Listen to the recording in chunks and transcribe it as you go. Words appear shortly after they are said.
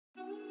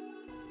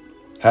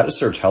How to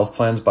search health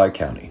plans by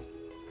county.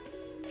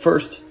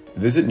 First,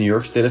 visit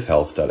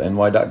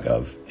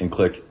newyorkstateofhealth.ny.gov and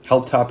click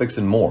Health Topics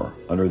and More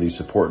under the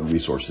Support and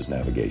Resources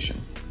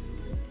navigation.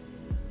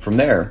 From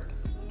there,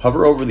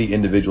 hover over the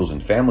Individuals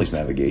and Families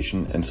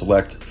navigation and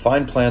select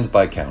Find Plans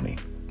by County.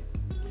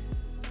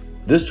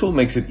 This tool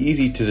makes it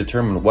easy to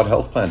determine what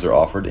health plans are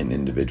offered in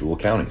individual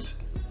counties.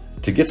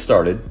 To get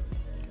started,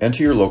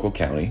 enter your local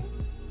county,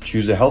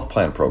 choose a health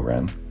plan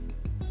program,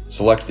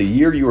 select the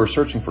year you are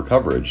searching for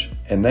coverage,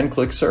 and then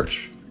click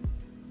Search.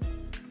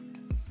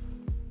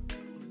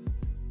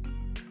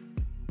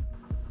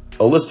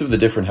 A list of the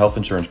different health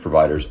insurance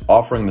providers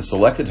offering the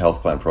selected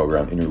health plan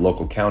program in your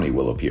local county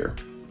will appear.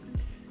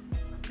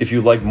 If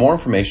you'd like more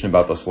information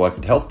about the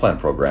selected health plan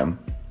program,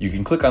 you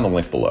can click on the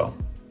link below.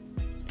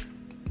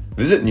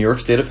 Visit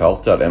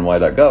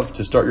newyorkstateofhealth.ny.gov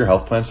to start your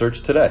health plan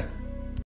search today.